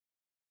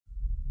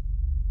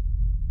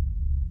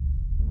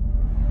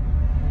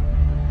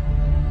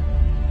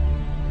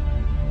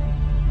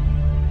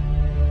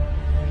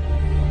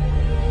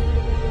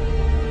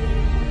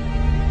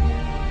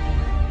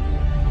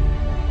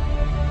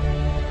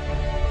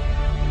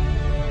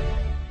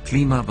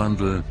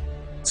Klimawandel,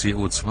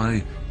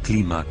 CO2,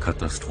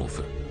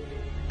 Klimakatastrophe.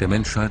 Der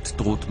Menschheit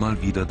droht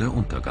mal wieder der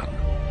Untergang.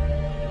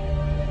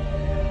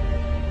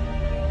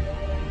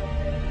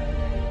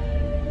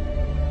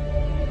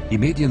 Die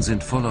Medien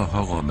sind voller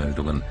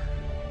Horrormeldungen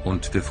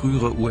und der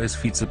frühere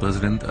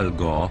US-Vizepräsident Al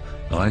Gore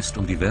reist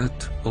um die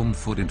Welt, um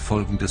vor den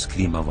Folgen des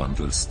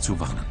Klimawandels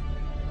zu warnen.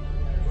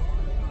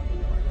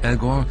 Al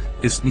Gore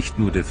ist nicht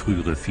nur der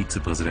frühere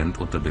Vizepräsident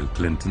unter Bill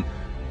Clinton,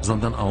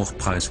 sondern auch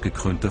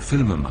preisgekrönter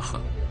Filmemacher.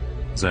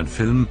 Sein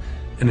Film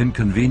An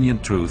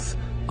Inconvenient Truth,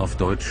 auf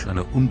Deutsch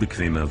eine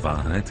unbequeme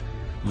Wahrheit,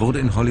 wurde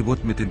in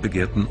Hollywood mit dem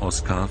begehrten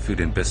Oscar für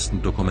den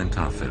besten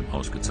Dokumentarfilm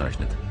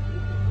ausgezeichnet.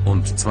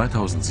 Und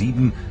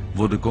 2007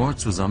 wurde Gore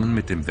zusammen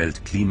mit dem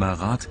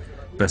Weltklimarat,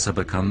 besser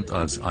bekannt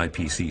als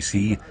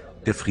IPCC,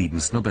 der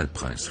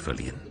Friedensnobelpreis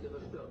verliehen.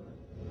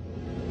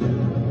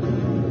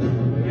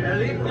 Wir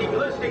erleben die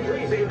größte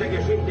Krise in der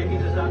Geschichte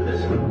dieses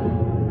Landes.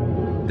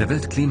 Der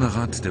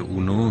Weltklimarat der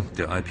UNO,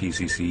 der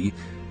IPCC,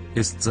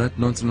 ist seit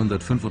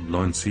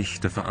 1995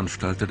 der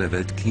Veranstalter der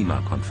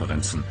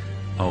Weltklimakonferenzen,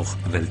 auch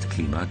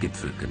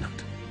Weltklimagipfel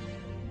genannt.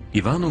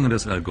 Die Warnungen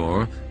des Al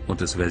Gore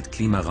und des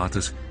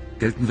Weltklimarates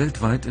gelten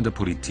weltweit in der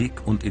Politik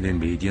und in den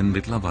Medien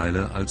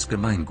mittlerweile als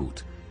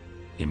Gemeingut.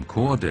 Im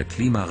Chor der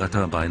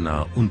Klimaretter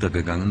beinahe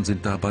untergegangen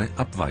sind dabei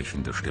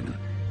abweichende Stimmen,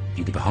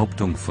 die die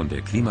Behauptung von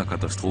der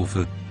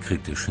Klimakatastrophe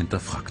kritisch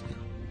hinterfragten.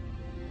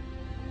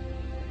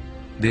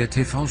 Der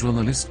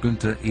TV-Journalist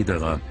Günther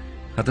Ederer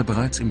hatte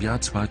bereits im Jahr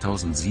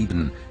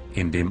 2007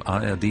 in dem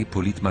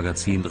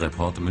ARD-Politmagazin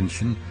Report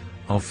München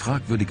auf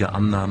fragwürdige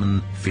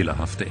Annahmen,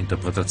 fehlerhafte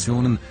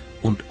Interpretationen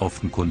und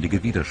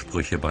offenkundige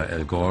Widersprüche bei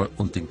Al Gore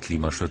und den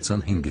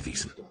Klimaschützern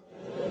hingewiesen.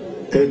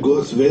 Al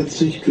Gores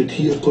Weltsicht wird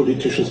hier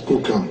politisches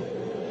Programm.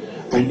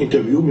 Ein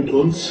Interview mit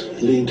uns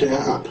lehnte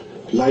er ab.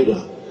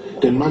 Leider,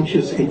 denn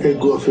manches im Al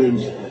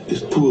Gore-Film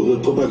ist pure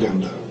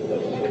Propaganda.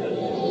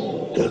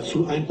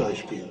 Dazu ein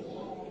Beispiel.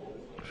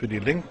 Für die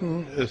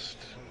Linken ist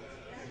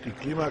die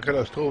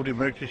Klimakatastrophe die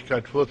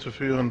Möglichkeit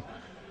vorzuführen,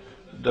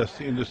 dass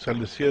die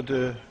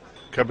industrialisierte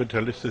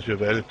kapitalistische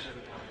Welt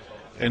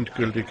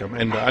endgültig am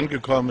Ende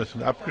angekommen ist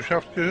und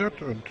abgeschafft gehört.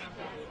 Und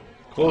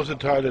große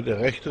Teile der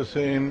Rechte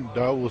sehen,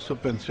 da wo es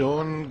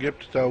Subventionen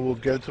gibt, da wo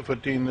Geld zu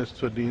verdienen ist,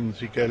 verdienen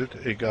sie Geld,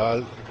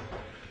 egal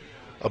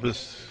ob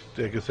es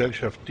der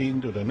Gesellschaft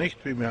dient oder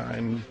nicht. Wie mir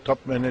ein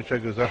Top-Manager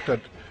gesagt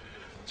hat,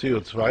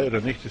 CO2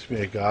 oder nicht, ist mir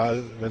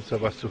egal, wenn es da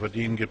was zu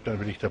verdienen gibt, dann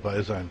will ich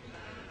dabei sein.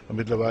 Und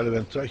mittlerweile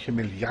werden solche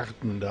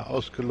Milliarden da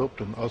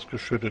ausgelobt und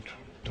ausgeschüttet,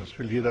 das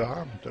will jeder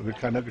haben, da will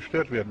keiner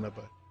gestört werden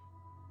dabei.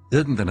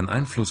 Irgendeinen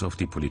Einfluss auf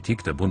die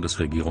Politik der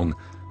Bundesregierung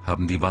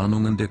haben die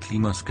Warnungen der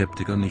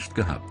Klimaskeptiker nicht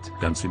gehabt,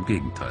 ganz im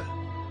Gegenteil.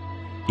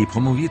 Die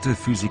promovierte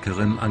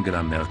Physikerin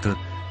Angela Merkel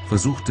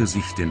versuchte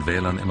sich den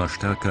Wählern immer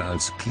stärker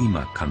als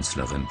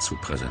Klimakanzlerin zu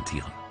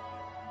präsentieren.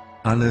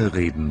 Alle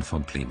reden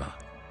vom Klima.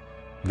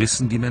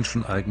 Wissen die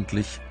Menschen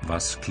eigentlich,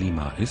 was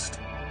Klima ist?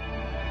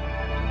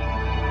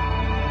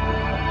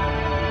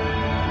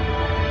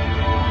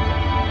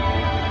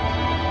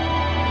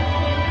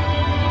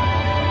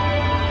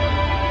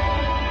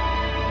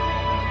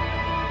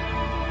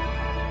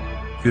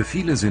 Für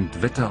viele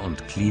sind Wetter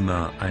und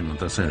Klima ein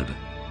und dasselbe.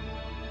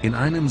 In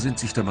einem sind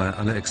sich dabei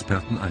alle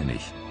Experten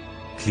einig.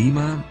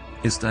 Klima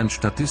ist ein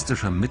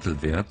statistischer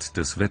Mittelwert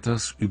des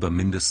Wetters über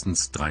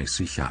mindestens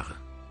 30 Jahre.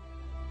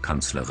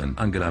 Kanzlerin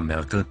Angela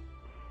Merkel: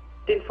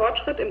 Den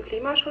Fortschritt im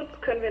Klimaschutz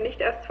können wir nicht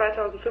erst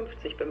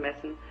 2050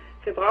 bemessen.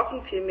 Wir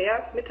brauchen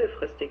vielmehr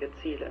mittelfristige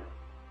Ziele.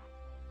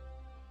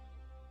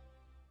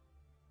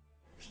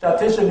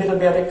 Statistische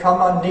Mittelwerte kann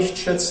man nicht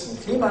schützen.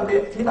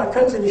 Klima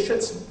können Sie nicht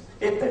schützen.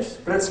 Geht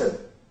nicht. Blödsinn.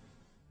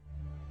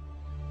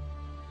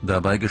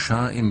 Dabei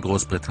geschah in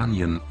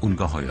Großbritannien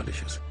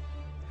Ungeheuerliches.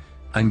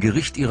 Ein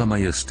Gericht ihrer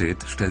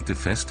Majestät stellte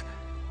fest,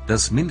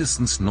 dass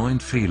mindestens 9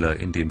 Fehler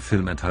in dem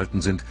Film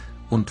enthalten sind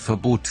und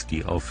verbot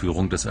die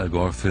Aufführung des Al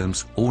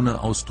Gore-Films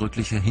ohne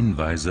ausdrückliche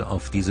Hinweise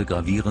auf diese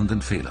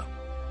gravierenden Fehler.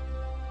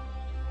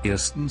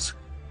 Erstens: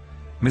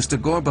 Mr.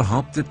 Gore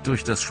behauptet,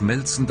 durch das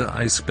Schmelzen der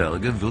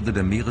Eisberge würde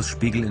der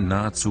Meeresspiegel in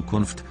naher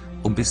Zukunft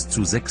um bis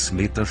zu 6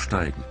 Meter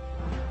steigen.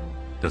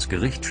 Das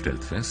Gericht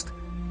stellt fest,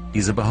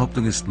 diese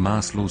Behauptung ist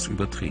maßlos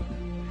übertrieben.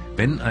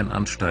 Wenn ein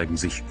Ansteigen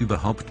sich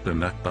überhaupt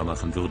bemerkbar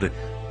machen würde,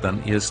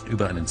 dann erst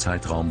über einen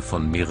Zeitraum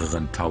von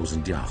mehreren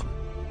tausend Jahren.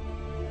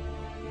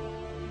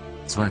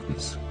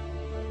 Zweitens: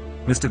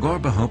 Mr.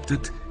 Gore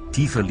behauptet,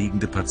 tiefer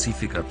liegende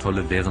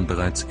Pazifikatolle wären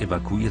bereits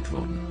evakuiert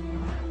worden.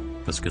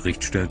 Das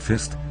Gericht stellt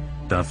fest,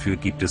 dafür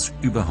gibt es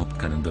überhaupt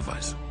keinen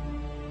Beweis.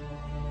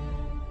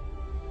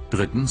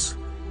 Drittens: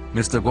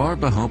 Mr. Gore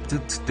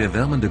behauptet, der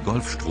wärmende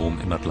Golfstrom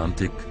im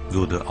Atlantik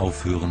würde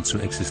aufhören zu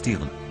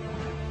existieren.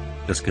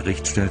 Das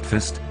Gericht stellt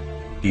fest,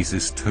 dies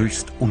ist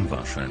höchst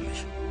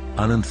unwahrscheinlich.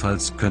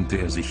 Allenfalls könnte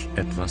er sich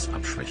etwas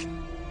abschwächen.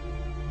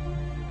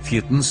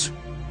 Viertens: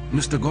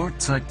 Mr. Gore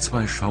zeigt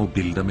 2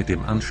 Schaubilder mit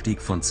dem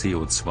Anstieg von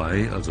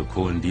CO2, also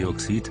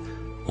Kohlendioxid,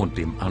 und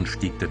dem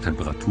Anstieg der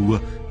Temperatur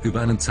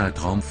über einen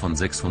Zeitraum von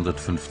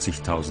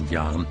 650.000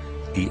 Jahren,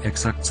 die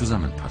exakt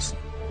zusammenpassen.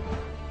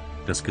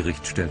 Das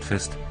Gericht stellt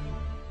fest,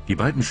 Die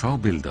beiden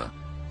Schaubilder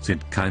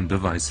sind kein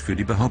Beweis für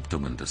die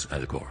Behauptungen des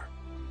Al Gore.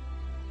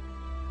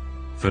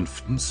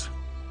 5.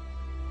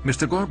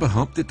 Mr. Gore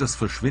behauptet, das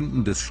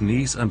Verschwinden des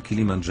Schnees am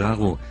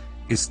Kilimanjaro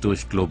ist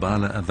durch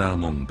globale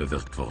Erwärmung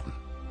bewirkt worden.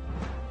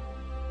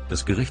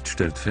 Das Gericht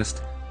stellt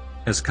fest,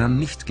 es kann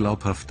nicht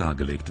glaubhaft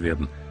dargelegt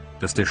werden,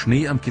 dass der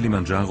Schnee am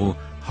Kilimanjaro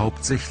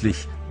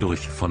hauptsächlich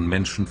durch von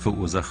Menschen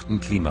verursachten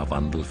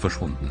Klimawandel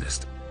verschwunden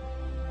ist.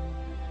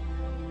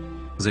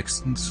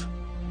 6.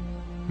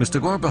 Mr.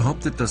 Gore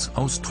behauptet, das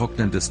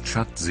Austrocknen des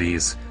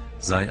Tschadsees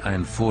sei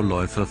ein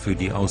Vorläufer für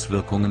die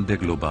Auswirkungen der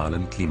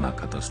globalen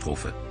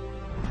Klimakatastrophe.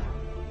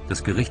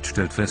 Das Gericht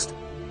stellt fest,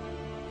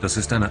 das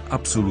ist eine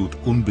absolut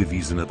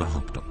unbewiesene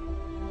Behauptung.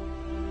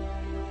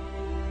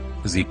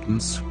 7.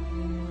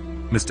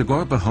 Mr.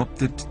 Gore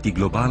behauptet, die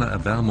globale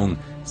Erwärmung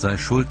sei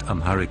schuld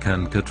am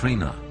Hurrikan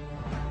Katrina.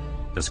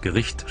 Das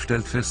Gericht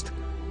stellt fest,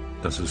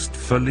 das ist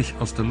völlig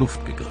aus der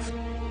Luft gegriffen.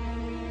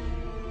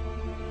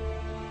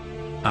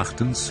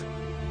 8.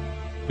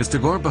 Mr.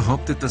 Gore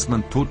behauptet, dass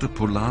man tote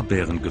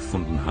Polarbären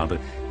gefunden habe.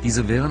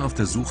 Diese wären auf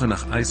der Suche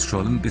nach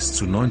Eisschollen bis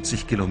zu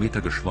 90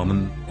 Kilometer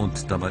geschwommen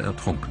und dabei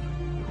ertrunken.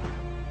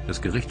 Das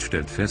Gericht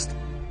stellt fest,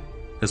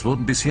 es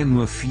wurden bisher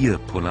nur 4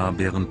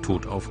 Polarbären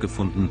tot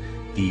aufgefunden,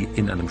 die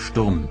in einem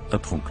Sturm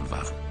ertrunken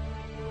waren.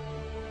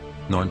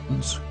 9.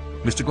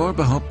 Mr. Gore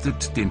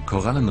behauptet, den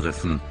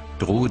Korallenriffen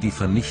drohe die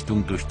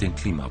Vernichtung durch den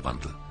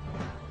Klimawandel.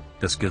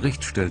 Das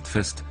Gericht stellt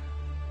fest,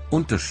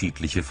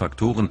 unterschiedliche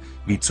Faktoren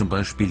wie zum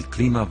Beispiel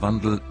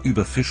Klimawandel,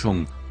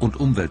 Überfischung und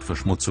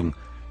Umweltverschmutzung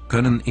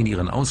können in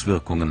ihren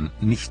Auswirkungen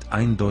nicht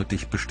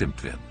eindeutig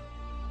bestimmt werden.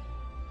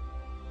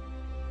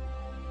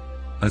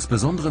 Als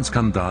besonderen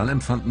Skandal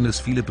empfanden es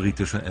viele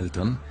britische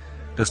Eltern,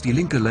 dass die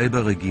linke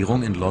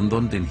Labour-Regierung in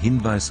London den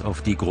Hinweis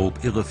auf die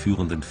grob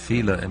irreführenden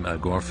Fehler im Al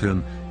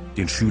Gore-Film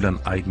den Schülern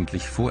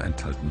eigentlich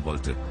vorenthalten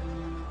wollte,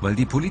 weil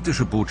die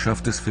politische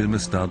Botschaft des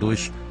Filmes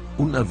dadurch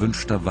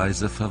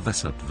unerwünschterweise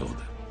verwässert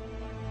würde.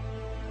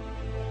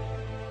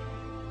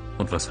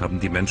 Und was haben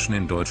die Menschen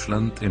in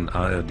Deutschland, in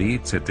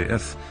ARD,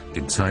 ZDF,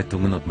 den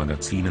Zeitungen und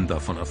Magazinen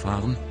davon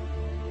erfahren?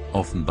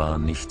 Offenbar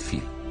nicht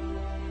viel.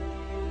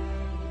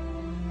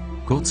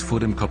 Kurz vor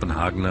dem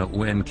Kopenhagener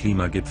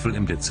UN-Klimagipfel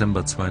im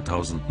Dezember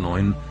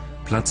 2009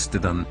 platzte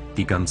dann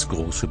die ganz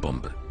große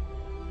Bombe.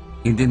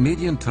 In den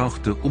Medien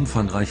tauchte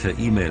umfangreicher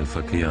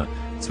E-Mail-Verkehr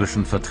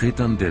zwischen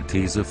Vertretern der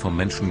These vom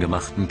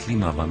menschengemachten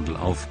Klimawandel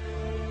auf,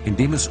 in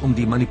dem es um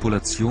die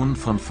Manipulation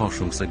von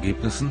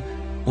Forschungsergebnissen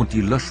und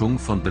die Löschung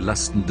von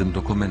belastenden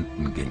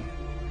Dokumenten ging.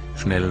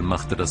 Schnell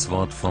machte das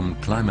Wort vom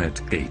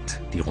Climate Gate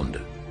die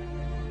Runde.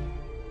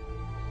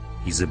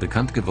 Diese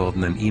bekannt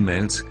gewordenen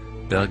E-Mails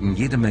bergen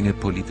jede Menge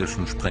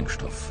politischen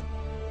Sprengstoff.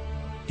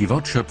 Die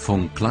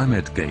Wortschöpfung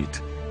Climate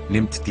Gate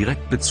nimmt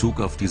direkt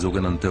Bezug auf die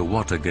sogenannte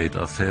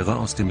Watergate-Affäre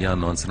aus dem Jahr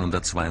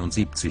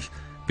 1972,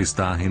 bis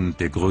dahin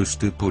der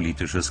größte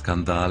politische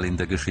Skandal in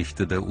der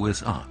Geschichte der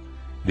USA.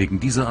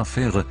 Wegen dieser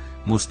Affäre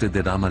musste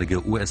der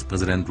damalige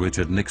US-Präsident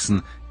Richard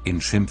Nixon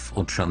in Schimpf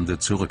und Schande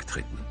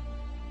zurücktreten.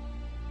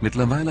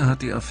 Mittlerweile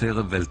hat die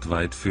Affäre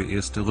weltweit für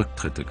erste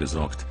Rücktritte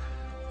gesorgt.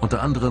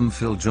 Unter anderem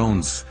Phil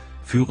Jones,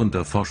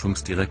 führender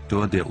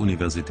Forschungsdirektor der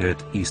Universität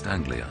East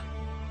Anglia.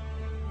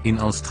 In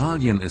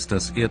Australien ist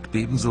das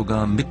Erdbeben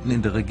sogar mitten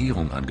in der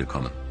Regierung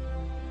angekommen.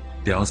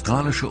 Der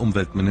australische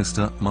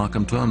Umweltminister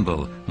Malcolm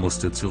Turnbull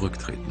musste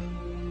zurücktreten.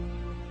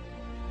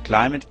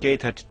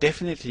 Climategate hat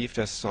definitiv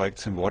das Zeug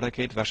zum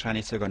Watergate,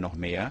 wahrscheinlich sogar noch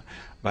mehr,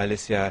 weil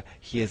es ja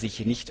hier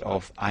sich nicht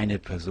auf eine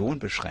Person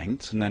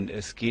beschränkt, sondern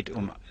es geht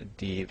um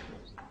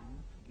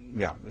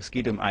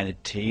eine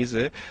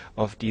These,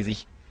 auf die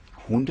sich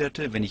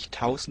Hunderte, wenn nicht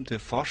Tausende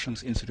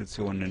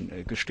Forschungsinstitutionen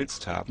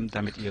gestützt haben,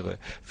 damit ihre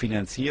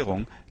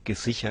Finanzierung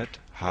gesichert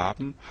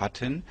hatten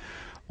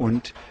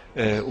und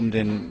um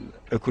den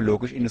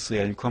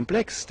ökologisch-industriellen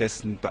Komplex,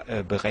 dessen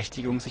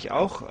Berechtigung sich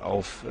auch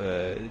auf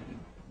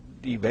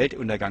die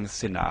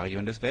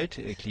Weltuntergangsszenarien des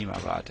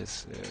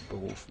Weltklimarates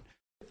berufen.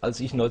 Als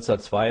ich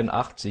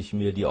 1982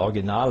 mir die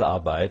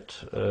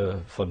Originalarbeit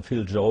von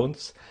Phil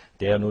Jones,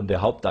 der nun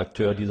der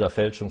Hauptakteur dieser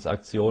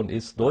Fälschungsaktion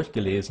ist,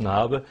 durchgelesen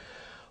habe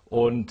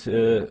und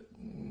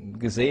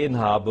gesehen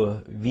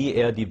habe, wie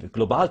er die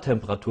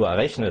Globaltemperatur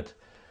errechnet,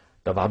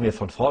 da war mir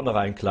von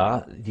vornherein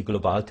klar, die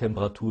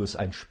Globaltemperatur ist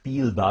ein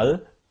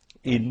Spielball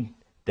in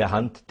der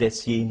Hand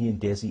desjenigen,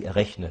 der sie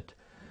errechnet.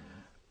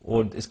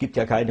 Und es gibt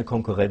ja keine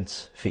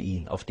Konkurrenz für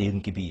ihn auf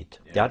dem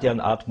Gebiet. Der hat ja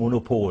eine Art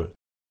Monopol.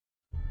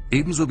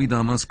 Ebenso wie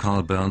damals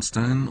Carl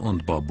Bernstein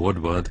und Bob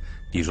Woodward,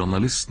 die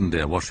Journalisten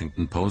der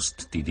Washington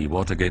Post, die die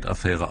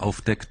Watergate-Affäre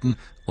aufdeckten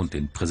und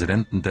den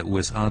Präsidenten der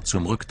USA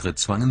zum Rücktritt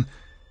zwangen,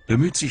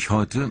 bemüht sich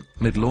heute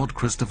mit Lord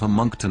Christopher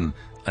Monckton,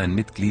 ein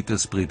Mitglied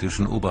des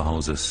britischen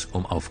Oberhauses,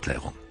 um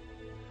Aufklärung.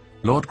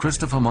 Lord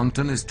Christopher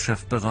Monckton ist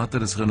Chefberater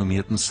des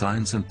renommierten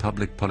Science and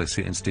Public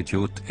Policy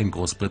Institute in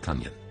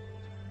Großbritannien.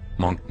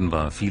 Monckton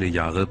war viele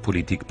Jahre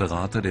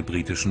Politikberater der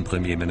britischen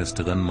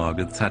Premierministerin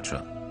Margaret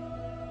Thatcher.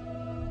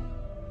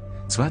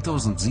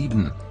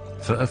 2007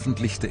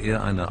 veröffentlichte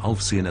er eine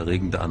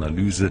aufsehenerregende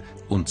Analyse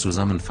und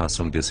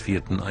Zusammenfassung des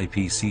 4.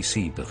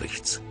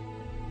 IPCC-Berichts.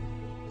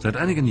 Seit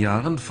einigen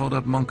Jahren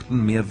fordert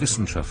Monckton mehr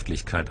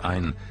Wissenschaftlichkeit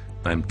ein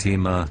beim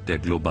Thema der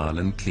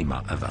globalen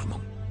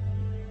Klimaerwärmung.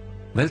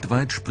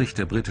 Weltweit spricht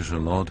der britische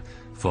Lord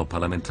vor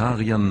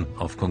Parlamentariern,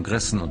 auf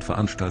Kongressen und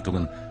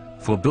Veranstaltungen,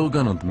 vor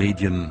Bürgern und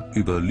Medien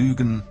über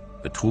Lügen,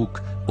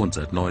 Betrug und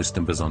seit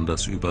neuestem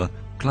besonders über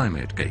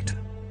Climategate.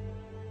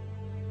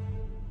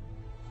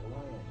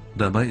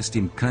 Dabei ist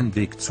ihm kein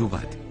Weg zu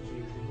weit.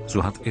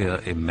 So hat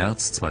er im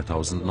März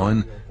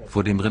 2009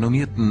 vor dem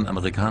renommierten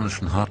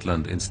amerikanischen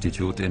Heartland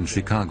Institute in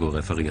Chicago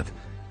referiert.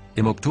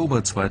 Im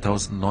Oktober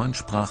 2009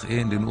 sprach er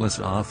in den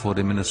USA vor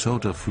dem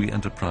Minnesota Free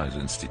Enterprise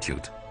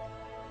Institute.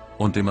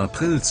 Und im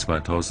April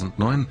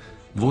 2009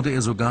 wurde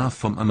er sogar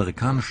vom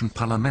amerikanischen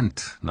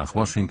Parlament nach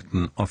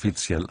Washington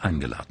offiziell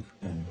eingeladen.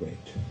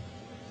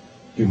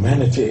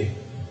 Humanity,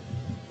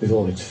 with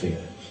all its fears,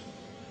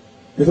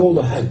 with all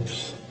the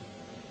hopes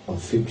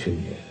of future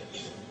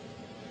years,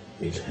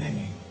 is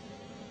hanging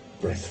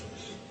breathless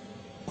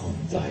on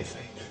thy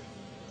fate.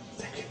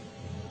 Thank you.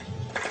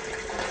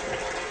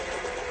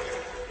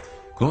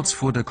 Kurz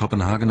vor der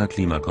Kopenhagener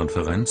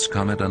Klimakonferenz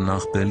kam er dann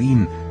nach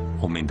Berlin,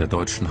 um in der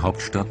deutschen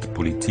Hauptstadt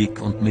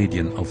Politik und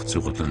Medien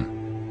aufzurütteln.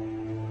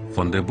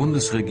 Von der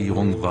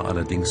Bundesregierung war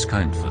allerdings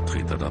kein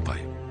Vertreter dabei.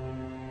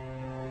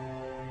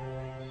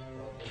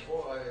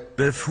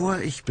 Bevor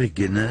ich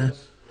beginne,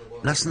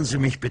 lassen Sie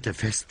mich bitte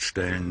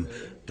feststellen,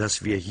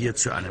 dass wir hier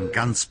zu einem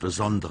ganz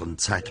besonderen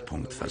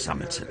Zeitpunkt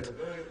versammelt sind.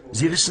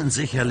 Sie wissen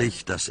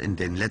sicherlich, dass in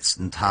den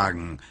letzten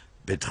Tagen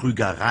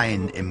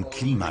Betrügereien im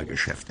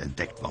Klimageschäft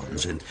entdeckt worden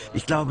sind.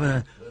 Ich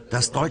glaube,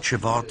 das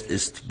deutsche Wort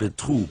ist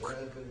Betrug,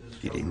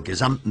 die den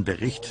gesamten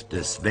Bericht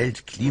des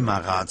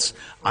Weltklimarats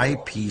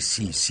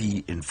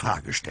IPCC in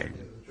Frage stellen.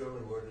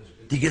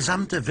 Die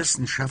gesamte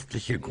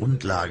wissenschaftliche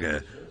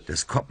Grundlage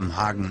des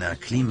Kopenhagener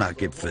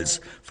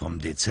Klimagipfels vom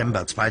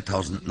Dezember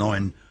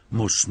 2009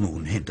 muss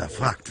nun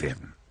hinterfragt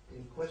werden.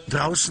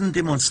 Draußen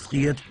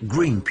demonstriert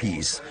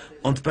Greenpeace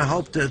und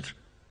behauptet,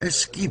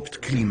 es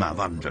gibt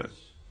Klimawandel.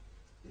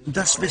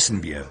 Das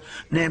wissen wir,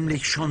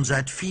 nämlich schon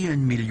seit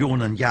vielen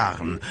Millionen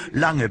Jahren,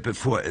 lange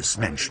bevor es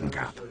Menschen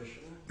gab.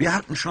 Wir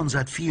hatten schon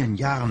seit vielen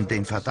Jahren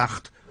den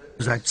Verdacht,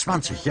 seit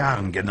 20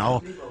 Jahren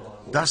genau,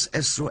 dass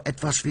es so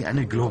etwas wie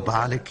eine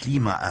globale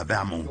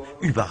Klimaerwärmung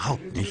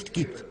überhaupt nicht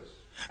gibt.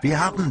 Wir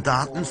haben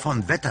Daten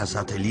von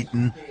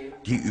Wettersatelliten,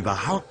 die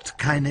überhaupt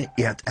keine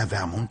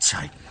Erderwärmung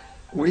zeigen.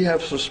 We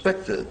have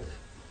suspected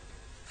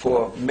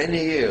for many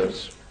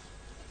years,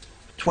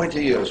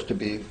 20 years to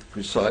be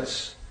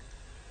precise,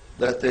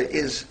 that there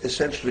is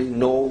essentially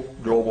no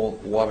global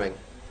warming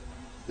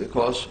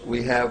because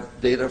we have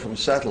data from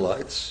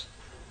satellites,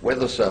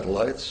 weather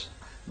satellites,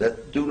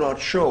 that do not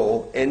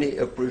show any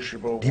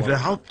appreciable warming. Die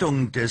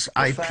Behauptung des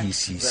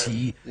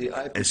IPCC,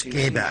 es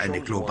gäbe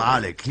eine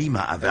globale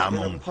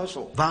Klimaerwärmung,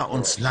 war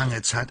uns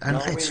lange Zeit ein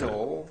Rätsel.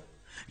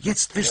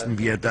 Jetzt wissen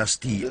wir, dass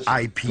die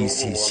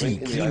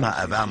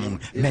IPCC-Klimaerwärmung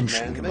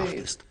menschengemacht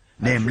ist,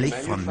 nämlich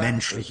von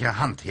menschlicher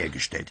Hand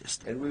hergestellt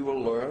ist.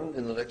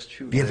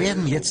 Wir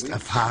werden jetzt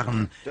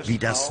erfahren, wie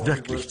das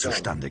wirklich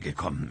zustande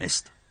gekommen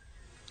ist.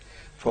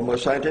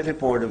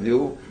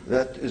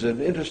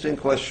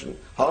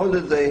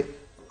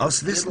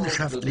 Aus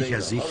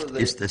wissenschaftlicher Sicht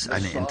ist es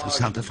eine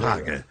interessante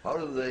Frage.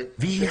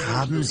 Wie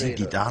haben Sie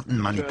die Daten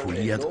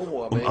manipuliert,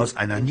 um aus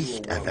einer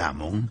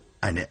Nichterwärmung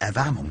eine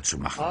Erwärmung zu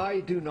machen?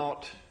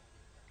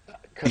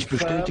 Ich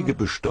bestätige,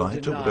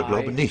 bestreite oder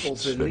glaube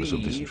nichts, wenn es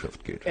um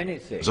Wissenschaft geht,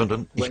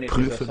 sondern ich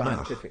prüfe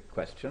nach.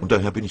 Und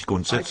daher bin ich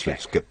grundsätzlich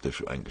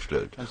skeptisch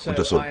eingestellt. Und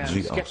das sollten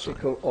Sie auch sein.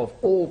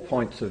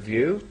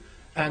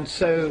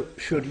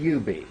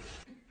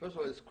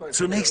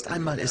 Zunächst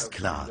einmal ist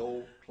klar,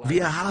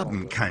 wir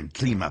haben kein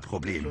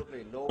Klimaproblem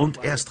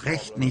und erst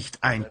recht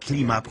nicht ein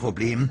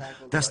Klimaproblem,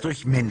 das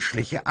durch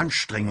menschliche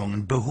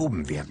Anstrengungen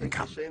behoben werden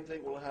kann.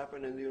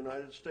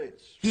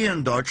 Hier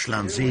in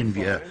Deutschland sehen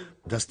wir,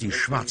 dass die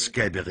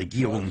schwarz-gelbe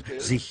Regierung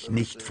sich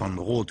nicht von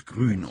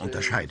Rot-Grün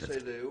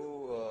unterscheidet.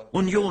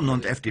 Union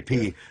und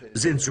FDP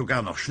sind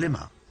sogar noch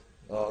schlimmer.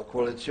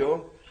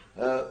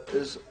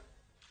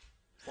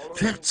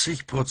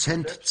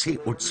 40%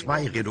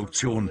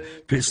 CO2-Reduktion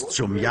bis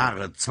zum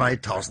Jahre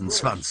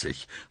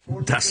 2020.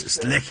 Das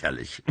ist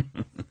lächerlich.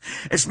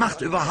 Es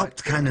macht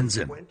überhaupt keinen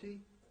Sinn.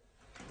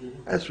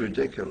 That's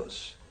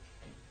ridiculous.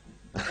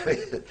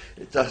 It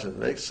doesn't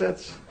make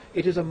sense.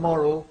 It is a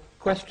moral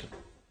question.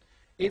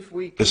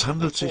 Es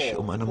handelt sich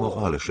um eine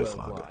moralische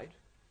Frage.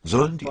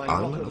 Sollen die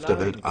Armen auf der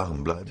Welt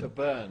arm bleiben?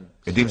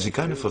 Indem sie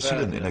keine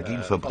fossilen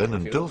Energien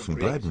verbrennen dürfen,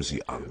 bleiben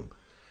sie arm.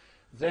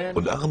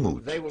 Und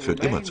Armut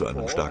führt immer zu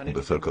einem starken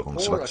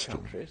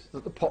Bevölkerungswachstum.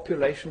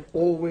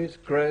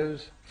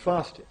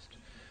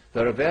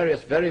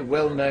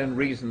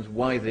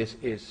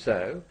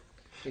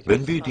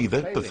 Wenn wir die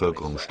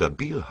Weltbevölkerung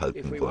stabil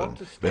halten wollen,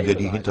 wenn wir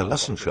die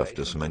Hinterlassenschaft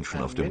des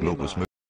Menschen auf dem Globus